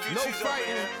got the refugees. No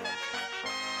fighting.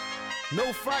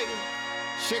 No fighting.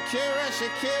 Shakira.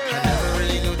 I never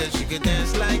really knew that she could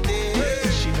dance like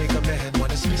this. She make a man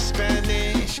wanna speak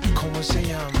Spanish. Como se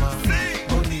llama?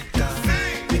 Bonita.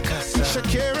 Picasa.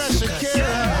 Shakira.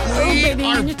 We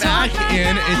are back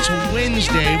in. It's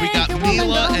Wednesday. We got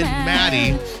Mila and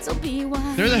Maddie.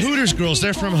 They're the Hooters girls.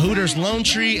 They're from Hooters Lone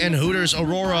Tree and Hooters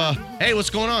Aurora. Hey, what's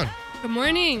going on? Good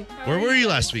morning. Where were you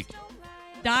last week?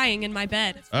 Dying in my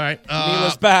bed. All right.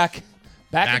 Mila's back.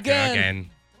 Back again.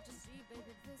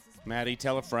 Maddie,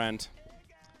 tell a friend.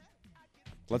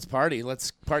 Let's party.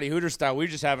 Let's party Hooters style. We're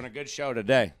just having a good show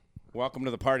today. Welcome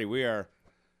to the party. We are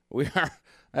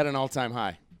at an all-time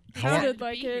high. Sounded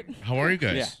like it. How are you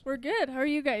guys? Yeah. We're good. How are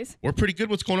you guys? We're pretty good.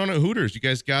 What's going on at Hooters? You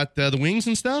guys got the wings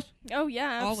and stuff? Oh,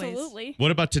 yeah, Always. absolutely.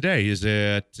 What about today?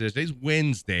 Today's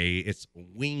Wednesday. It's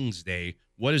Wings Day.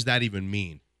 What does that even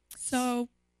mean? So,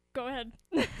 Go ahead.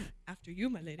 after you,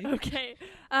 my lady. Okay.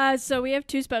 So we have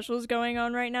two specials going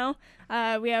on right now.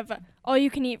 We have all you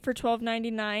can eat for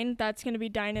 $12.99. That's going to be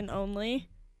dine-in only.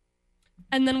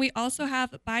 And then we also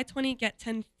have buy 20, get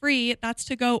 10 free. That's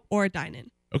to go or dine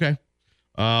in. Okay.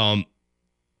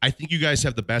 I think you guys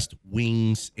have the best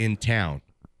wings in town.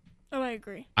 Oh, I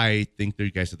agree. I think that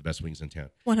you guys have the best wings in town.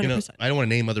 100%. You know, I don't want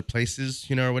to name other places,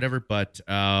 or whatever, but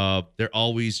they're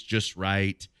always just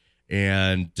right.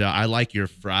 And I like your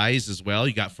fries as well.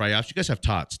 You got fry offs. You guys have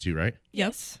tots too, right?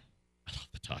 Yes. I love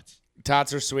the tots.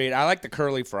 Tots are sweet. I like the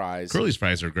curly fries. Curly's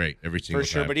fries are great every single For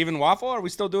sure. time. But even waffle, are we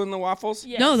still doing the waffles?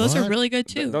 Yes. No, those are What? really good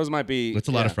too. Those might be. That's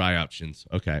a lot of fry options.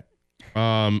 Okay.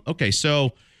 Okay,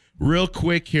 so real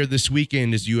quick here, this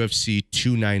weekend is UFC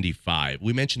 295.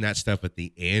 We mentioned that stuff at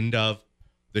the end of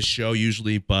the show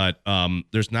usually, but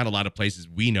there's not a lot of places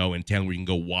we know in town where you can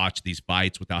go watch these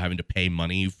fights without having to pay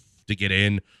money to get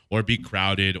in or be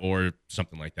crowded or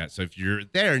something like that. So if you're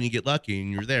there and you get lucky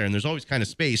and you're there, and there's always kind of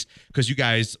space because you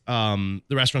guys, the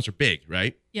restaurants are big,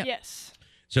 right? Yep. Yes.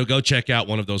 So go check out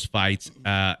one of those fights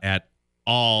at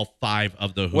all 5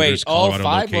 of the Hooters Wait, all Colorado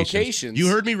 5 locations. locations? You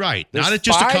heard me right. There's Not at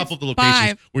just 5? a couple of the locations.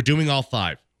 5. We're doing all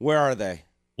 5. Where are they?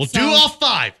 We'll So- do all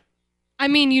 5. I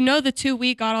mean, you know the 2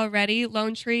 we got already,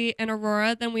 Lone Tree and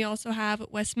Aurora. Then we also have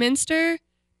Westminster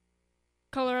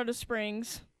Colorado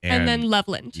Springs. and then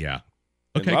Loveland. Yeah.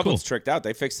 And Okay, cool. Loveland's tricked out.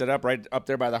 They fixed it up right up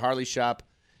there by the Harley shop,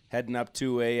 heading up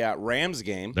to a Rams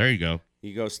game. There you go.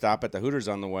 You go stop at the Hooters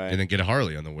on the way. And then get a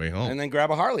Harley on the way home. And then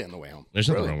grab a Harley on the way home. There's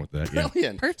nothing Brilliant. wrong with that. Yeah.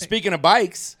 Brilliant. Perfect. Speaking of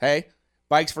bikes, hey,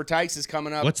 Bikes for Tykes is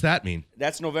coming up. What's that mean?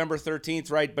 That's November 13th,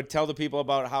 right? But tell the people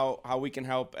about how we can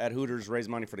help at Hooters raise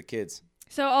money for the kids.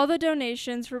 So all the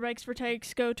donations for Bikes for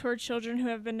Tykes go towards children who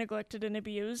have been neglected and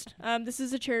abused. This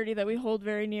is a charity that we hold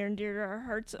very near and dear to our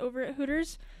hearts over at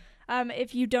Hooters.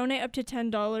 If you donate up to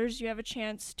 $10, you have a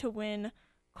chance to win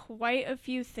quite a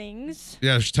few things.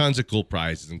 Yeah, there's tons of cool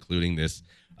prizes, including this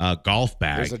golf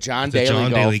bag. There's a John It's a Daly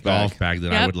John golf Daly bag. golf bag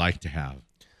that I Yep. would like to have.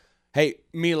 Hey,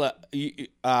 Mila,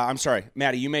 I'm sorry,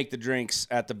 Maddie, you make the drinks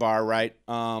at the bar, right?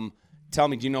 Tell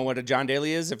me, do you know what a John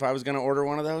Daly is if I was going to order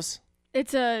one of those?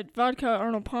 It's a vodka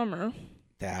Arnold Palmer.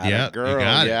 That Yep, you girl.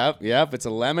 got it. Yep. It's a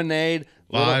lemonade.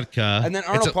 Vodka. And then It's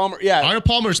Arnold Palmer, yeah. Arnold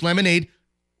Palmer's lemonade,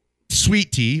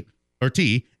 sweet tea,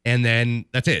 and then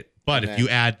that's it. But And if then- you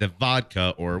add the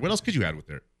vodka, or what else could you add with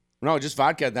it? No, just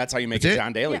vodka. That's how you make That's it it?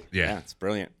 John Daly. Yeah. It's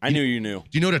brilliant. I knew you knew. Do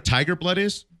you know what a tiger blood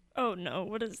is? Oh, no.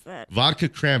 What is that? Vodka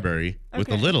cranberry with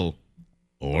a Okay. little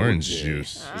orange Okay.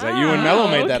 juice. Is that you and Mello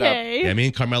made that up? Okay. Yeah, me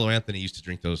and Carmelo Anthony used to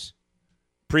drink those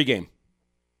Pre-game.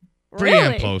 pre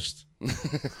Really? and post.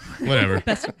 Whatever.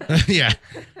 Yeah.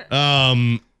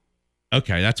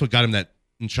 Okay, that's what got him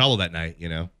in trouble that night,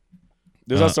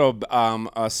 There's also a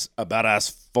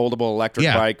badass foldable electric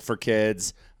Yeah. bike for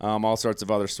kids. All sorts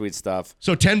of other sweet stuff.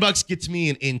 So $10 gets me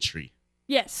an entry.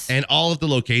 Yes. And all of the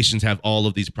locations have all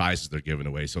of these prizes they're giving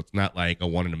away. So it's not like a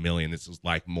 1 in a million. This is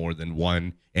like more than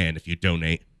one. And if you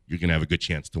donate, you're going to have a good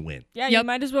chance to win. Yeah, you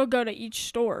might as well go to each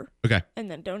store Okay. and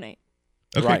then donate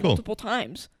Okay, Right. cool. multiple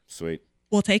times. Sweet.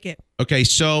 We'll take it. Okay,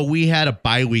 so we had a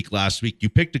bye week last week. You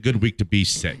picked a good week to be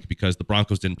sick because the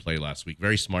Broncos didn't play last week.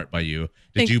 Very smart by you.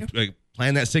 Did Thank you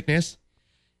plan that sickness?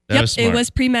 Yep, was it smart. was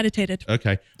premeditated.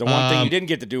 Okay. The one thing you didn't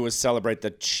get to do was celebrate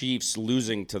the Chiefs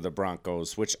losing to the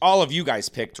Broncos, which all of you guys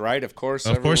picked, right? Of course.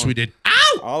 Of course we did.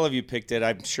 All of you picked it.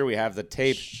 I'm sure we have the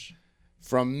tape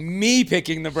from me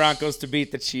picking the Broncos to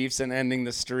beat the Chiefs and ending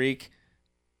the streak.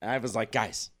 I was like,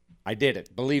 guys, I did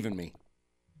it. Believe in me.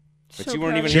 But So you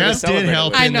weren't proud even of here to Jeff did celebrate.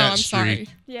 help it with in me. that streak.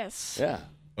 Yes. Yeah.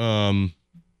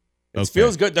 It Okay.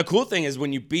 feels good. The cool thing is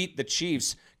when you beat the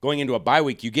Chiefs going into a bye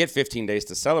week, you get 15 days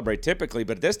to celebrate typically,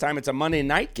 but this time it's a Monday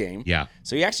night game. Yeah.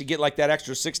 So you actually get like that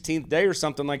extra 16th day or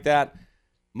something like that.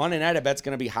 Monday night, I bet's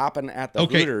going to be hopping at the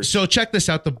Hooters. So check this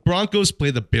out. The Broncos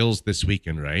play the Bills this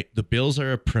weekend, right? The Bills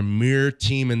are a premier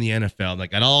team in the NFL. They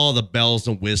got all the bells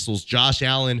and whistles. Josh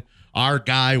Allen, our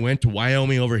guy, went to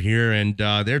Wyoming over here, and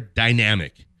they're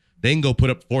dynamic. They can go put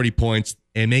up 40 points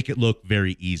and make it look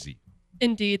very easy.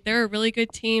 Indeed. They're a really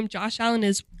good team. Josh Allen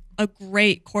is a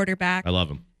great quarterback. I love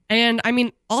him. And I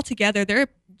mean, altogether, they're a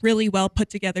really well put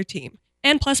together team.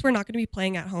 And plus, we're not going to be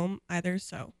playing at home either.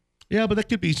 So, Yeah, but that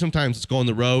could be sometimes. Let's go on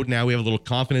the road. Now we have a little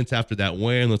confidence after that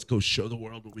win. Let's go show the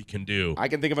world what we can do. I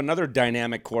can think of another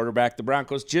dynamic quarterback the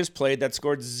Broncos just played that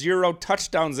scored 0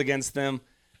 touchdowns against them.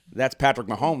 That's Patrick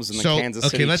Mahomes in the Kansas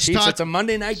City let's Chiefs. talk- It's a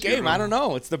Monday night game. I don't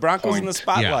know. It's the Broncos in the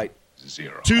spotlight.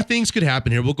 Two things could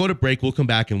happen here. We'll go to break. We'll come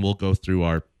back and we'll go through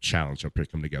our challenge. I'll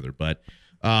pick them together. But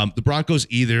the Broncos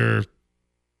either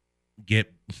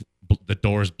get the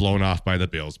doors blown off by the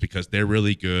Bills because they're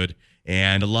really good.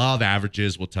 And a law of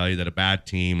averages will tell you that a bad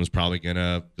team is probably going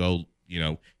to go,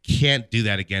 can't do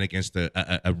that again against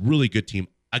a really good team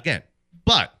again.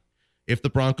 But if the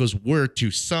Broncos were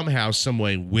to somehow, some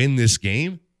way win this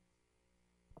game,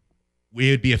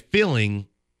 it would be a feeling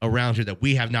around here that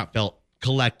we have not felt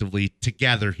collectively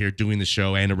together here doing the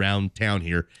show and around town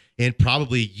here in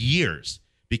probably years,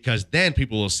 because then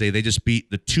people will say they just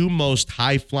beat the two most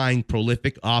high-flying,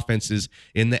 prolific offenses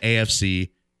in the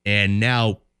AFC, and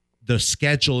now the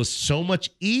schedule is so much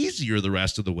easier the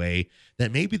rest of the way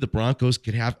that maybe the Broncos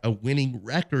could have a winning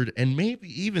record and maybe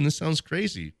even, this sounds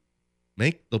crazy,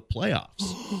 make the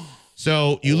playoffs.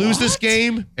 So you lose this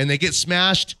game and they get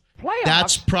smashed.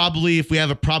 That's probably, if we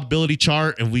have a probability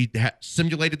chart and we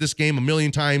simulated this game a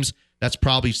million times, that's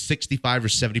probably 65 or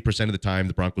 70% of the time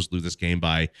the Broncos lose this game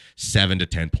by 7 to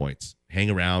 10 points. Hang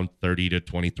around 30 to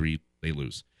 23, they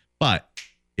lose. But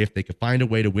if they could find a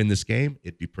way to win this game,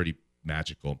 it'd be pretty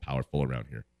magical and powerful around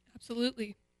here.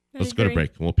 absolutely. Let's go to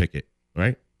break and we'll pick it. All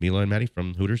right? Mila and Maddie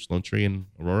from Hooters, Lone Tree, and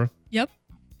Aurora. Yep.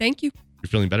 Thank you. You're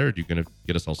feeling better, or are you going to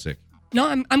get us all sick? No,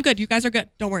 I'm good. You guys are good.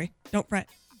 Don't worry. Don't fret.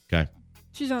 Okay.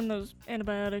 She's on those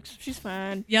antibiotics. She's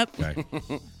fine. Yep. Okay.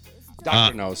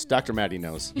 Doctor knows. Dr. Maddie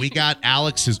knows. We got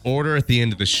Alex's order at the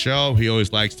end of the show. He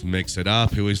always likes to mix it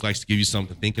up. He always likes to give you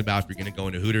something to think about if you're going to go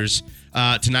into Hooters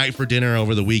tonight for dinner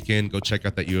over the weekend. Go check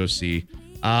out that UFC.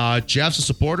 Jeff's a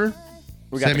supporter.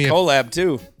 We got the collab,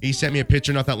 too. He sent me a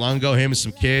picture not that long ago. Him and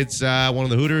some kids, one of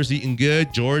the Hooters, eating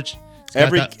good. George.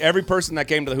 Every person that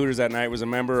came to the Hooters that night was a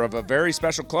member of a very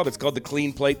special club. It's called the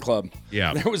Clean Plate Club.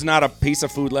 Yeah. There was not a piece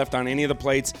of food left on any of the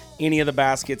plates, any of the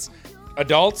baskets.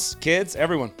 Adults, kids,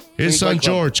 everyone. His Clean son, Plate Club.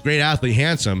 George, great athlete,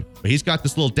 handsome, but he's got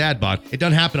this little dad bod. It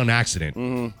doesn't happen on accident.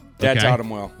 Dad Okay? taught him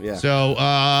well, yeah. So,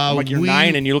 I'm like, you're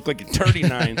 9 and you look like you're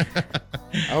 39.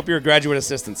 I hope you're a graduate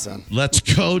assistant, son. Let's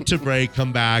go to break,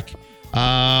 come back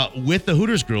with the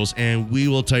Hooters girls, and we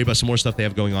will tell you about some more stuff they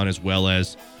have going on, as well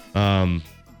as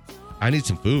I need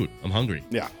some food. I'm hungry.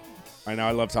 Yeah. I know.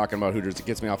 I love talking about Hooters. It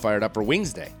gets me all fired up for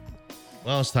Wings Day.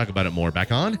 Well, let's talk about it more.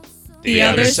 Back on The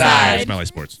Other Side. Smiley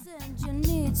Sports. You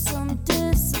need some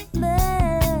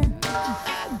discipline.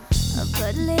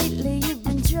 But lately you've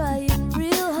been trying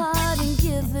real hard and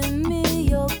giving me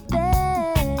your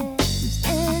best.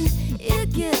 And you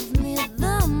give me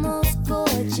the most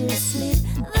gorgeous sleep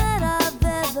that I've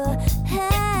ever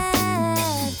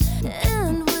had.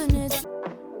 And when it's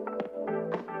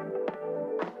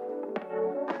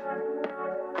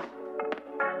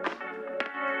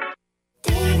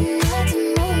day, night,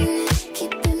 and morning,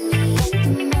 keeping me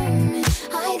in the moment.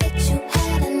 I that you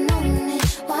hadn't known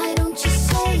it. Why don't you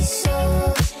say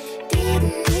so?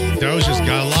 Didn't even Doja's know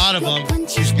got a lot of it. them.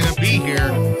 She's going to be here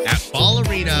at Fall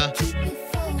Arena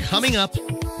coming up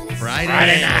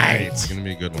Friday night. It's going to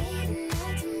be a good one.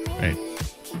 Right.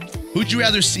 Who'd you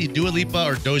rather see, Dua Lipa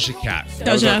or Doja Cat?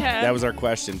 That was our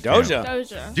question. Doja.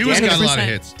 Doja. Dua's got a lot of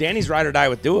hits. Danny's ride or die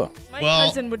with Dua. My Well-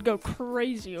 cousin would go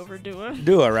crazy over Dua.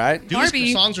 Dua, right? Dua's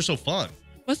Barbie. songs are so fun.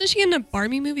 Wasn't she in a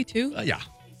Barbie movie too? Yeah,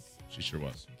 she sure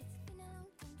was.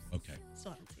 Okay.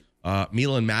 Still haven't seen it.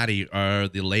 Mila and Maddie are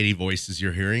the lady voices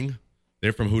you're hearing.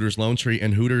 They're from Hooters Lone Tree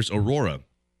and Hooters Aurora.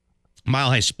 Mile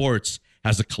High Sports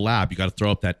has a collab. You got to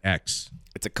throw up that X.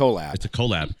 It's a collab. It's a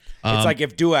collab. It's like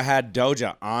if Dua had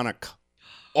Doja on a.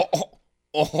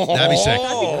 That'd be sick.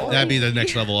 That'd be the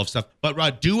next level of stuff. But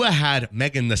Rod, Dua had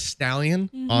Megan Thee Stallion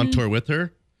on tour with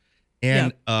her,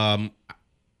 and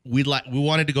we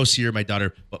wanted to go see her, my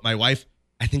daughter, but my wife,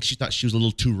 I think she thought she was a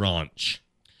little too raunch.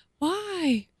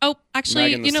 Why? Oh, actually,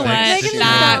 Megan you Thee know Stallion. what? Megan Thee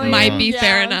That Stallion. might be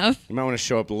fair enough. You might want to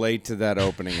show up late to that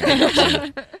opening.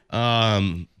 act.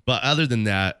 But other than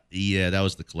that, yeah, that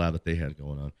was the collab that they had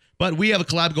going on. But we have a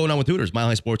collab going on with Hooters, Mile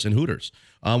High Sports and Hooters.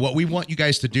 What we want you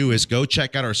guys to do is go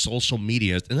check out our social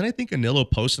medias. And then I think Anilo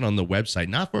posted on the website,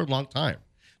 not for a long time.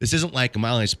 This isn't like a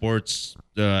Mile High Sports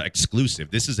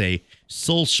exclusive. This is a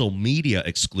social media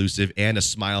exclusive and a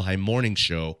Smile High Morning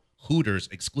Show Hooters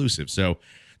exclusive. So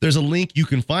there's a link you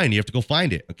can find. You have to go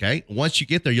find it, okay? Once you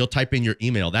get there, you'll type in your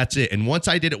email. That's it. And once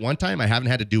I did it one time, I haven't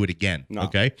had to do it again,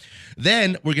 okay?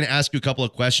 Then we're going to ask you a couple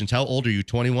of questions. How old are you,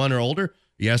 21 or older?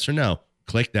 Yes or no?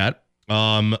 Click that.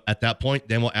 At that point,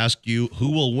 then we'll ask you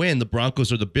who will win, the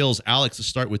Broncos or the Bills. Alex, let's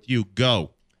start with you.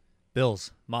 Go.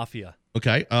 Bills, Mafia.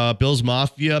 Okay. Bills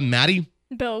Mafia. Maddie?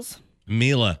 Bills.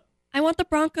 Mila? I want the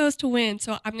Broncos to win,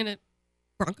 so I'm going to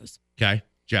Broncos. Okay.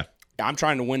 Jeff? I'm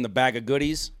trying to win the bag of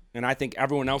goodies, and I think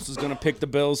everyone else is going to pick the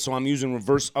Bills, so I'm using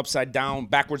reverse upside down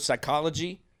backwards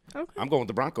psychology. Okay. I'm going with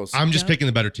the Broncos. I'm just picking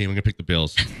the better team. I'm going to pick the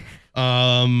Bills.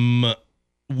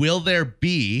 Will there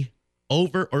be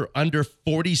over or under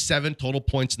 47 total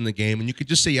points in the game? And you could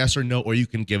just say yes or no, or you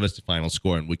can give us the final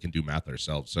score and we can do math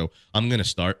ourselves. So I'm going to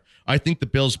start. I think the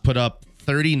Bills put up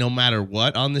 30 no matter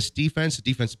what on this defense. The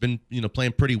defense has been,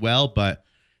 playing pretty well, but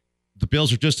the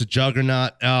Bills are just a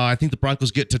juggernaut. I think the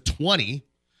Broncos get to 20.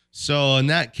 So in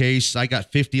that case, I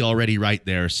got 50 already right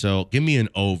there. So give me an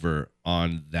over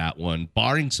on that one,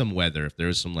 barring some weather. If there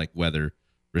is some weather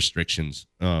restrictions,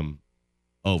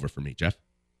 over for me, Jeff.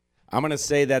 I'm going to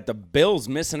say that the Bills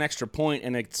miss an extra point,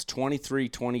 and it's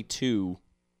 23-22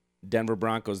 Denver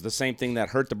Broncos. The same thing that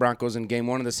hurt the Broncos in game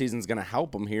 1 of the season is going to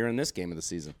help them here in this game of the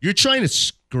season. You're trying to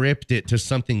script it to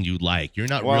something you like. You're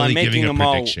not really giving a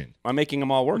prediction. I'm making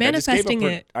them all work.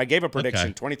 Manifesting I gave a prediction.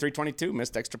 Okay. 23-22,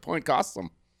 missed extra point, cost them.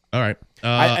 All right.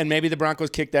 And maybe the Broncos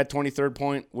kicked that 23rd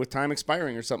point with time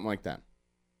expiring or something like that.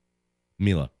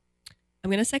 Mila. I'm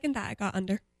going to second that. I got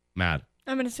under. Mad.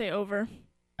 I'm going to say over.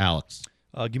 Alex.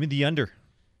 Give me the under.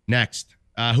 Next.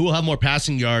 Who will have more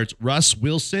passing yards, Russ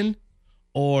Wilson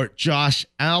or Josh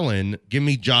Allen? Give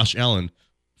me Josh Allen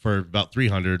for about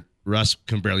 300. Russ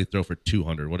can barely throw for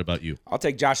 200. What about you? I'll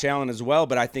take Josh Allen as well,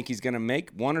 but I think he's going to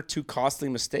make one or two costly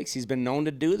mistakes. He's been known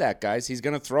to do that, guys. He's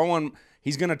going to throw on.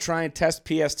 He's going to try and test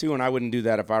PS2, and I wouldn't do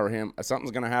that if I were him.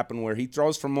 Something's going to happen where he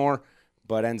throws for more,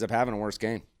 but ends up having a worse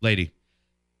game. Lady.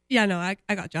 Yeah, no, I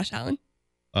got Josh Allen.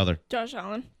 Other. Josh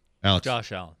Allen. Alex.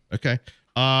 Josh Allen. Okay.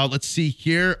 Let's see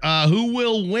here. Who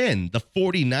will win, the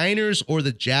 49ers or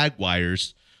the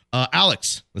Jaguars?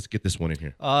 Alex, let's get this one in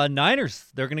here. Niners.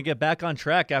 They're going to get back on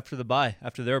track after their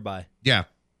bye. Yeah.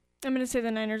 I'm going to say the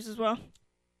Niners as well.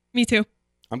 Me too.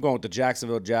 I'm going with the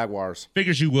Jacksonville Jaguars.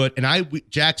 Figures you would. And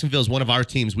Jacksonville is one of our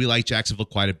teams. We like Jacksonville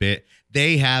quite a bit.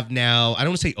 They have now, I don't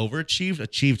want to say overachieved,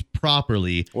 achieved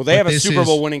properly. Well, they have a Super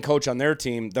Bowl winning coach on their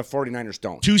team. The 49ers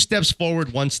don't. 2 steps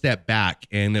forward, 1 step back.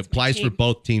 And it applies for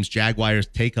both teams. Jaguars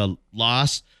take a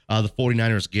loss. The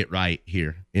 49ers get right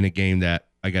here in a game that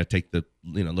I got to take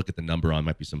look at the number on.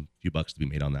 Might be some few bucks to be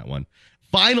made on that one.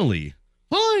 Finally,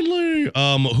 who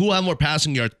will have more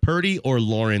passing yards, Purdy or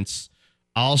Lawrence?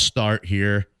 I'll start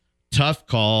here. Tough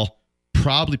call.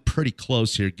 Probably pretty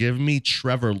close here. Give me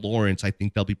Trevor Lawrence. I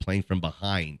think they'll be playing from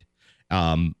behind.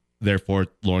 Therefore,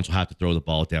 Lawrence will have to throw the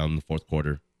ball down in the fourth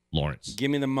quarter. Lawrence.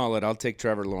 Give me the mullet. I'll take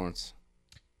Trevor Lawrence.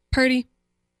 Purdy.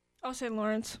 I'll say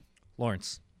Lawrence.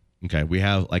 Lawrence. Okay, we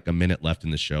have like a minute left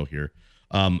in the show here.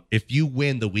 If you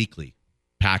win the weekly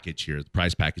package here, the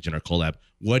prize package in our collab,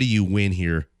 what do you win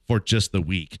here for just the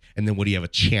week? And then what do you have a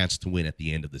chance to win at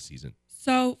the end of the season?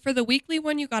 So for the weekly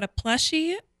one, you got a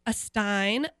plushie, a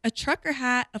Stein, a trucker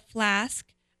hat, a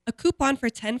flask, a coupon for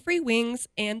 10 free wings,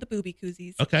 and the booby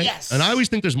koozies. Okay. Yes. And I always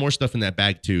think there's more stuff in that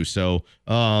bag too. So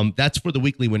that's for the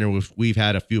weekly winner. We've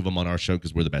had a few of them on our show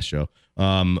because we're the best show.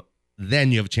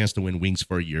 Then you have a chance to win wings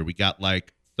for a year. We got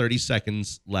like 30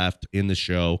 seconds left in the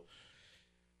show.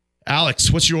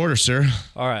 Alex, what's your order, sir?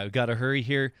 All right, we've got to hurry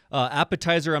here.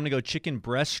 Appetizer, I'm going to go chicken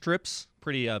breast strips.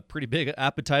 Pretty big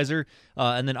appetizer.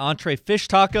 And then entree fish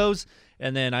tacos.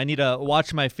 And then I need to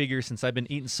watch my figure since I've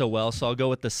been eating so well. So I'll go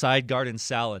with the side garden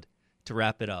salad to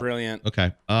wrap it up. Brilliant.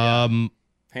 Okay.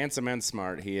 Handsome and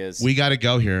smart he is. We got to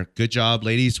go here. Good job,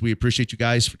 ladies. We appreciate you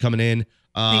guys for coming in.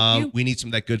 Thank you. We need some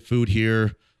of that good food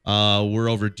here. We're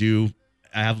overdue.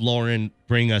 I have Lauren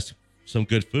bring us some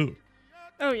good food.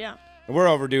 Oh, yeah. We're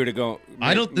overdue to go.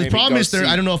 I don't. The problem is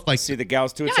I don't know if see the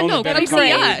gals too. It's Yeah, only no, been come a couple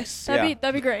see weeks. us.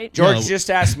 That'd be great. George just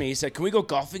asked me. He said, "Can we go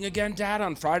golfing again, Dad,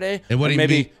 on Friday?" And what do you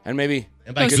maybe mean? and maybe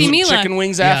And Go get see some Mila. chicken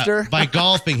wings Yeah, after. by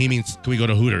golfing, he means can we go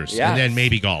to Hooters Yeah. and then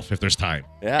maybe golf if there's time.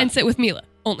 Yeah. And sit with Mila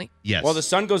only. Yes. Well, the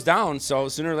sun goes down, so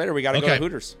sooner or later we got to go to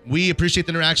Hooters. We appreciate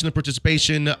the interaction and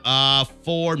participation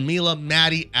for Mila,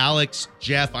 Maddie, Alex,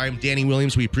 Jeff. I'm Danny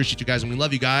Williams. We appreciate you guys and we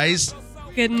love you guys.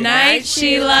 Good night,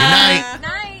 Sheila. Good night.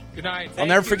 Night. Good night. I'll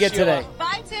never forget today.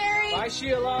 Bye, Terry. Bye,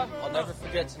 Sheila. I'll never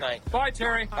forget tonight. Bye,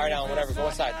 Terry. All right, Alan, whatever. Go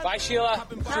inside. Bye, Sheila.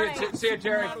 See you,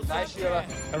 Terry. Bye, Sheila.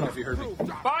 I don't know if you heard me.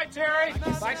 Bye, Terry.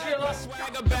 Bye, Sheila.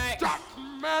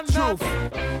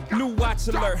 Truth. New watch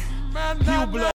alert. New blood.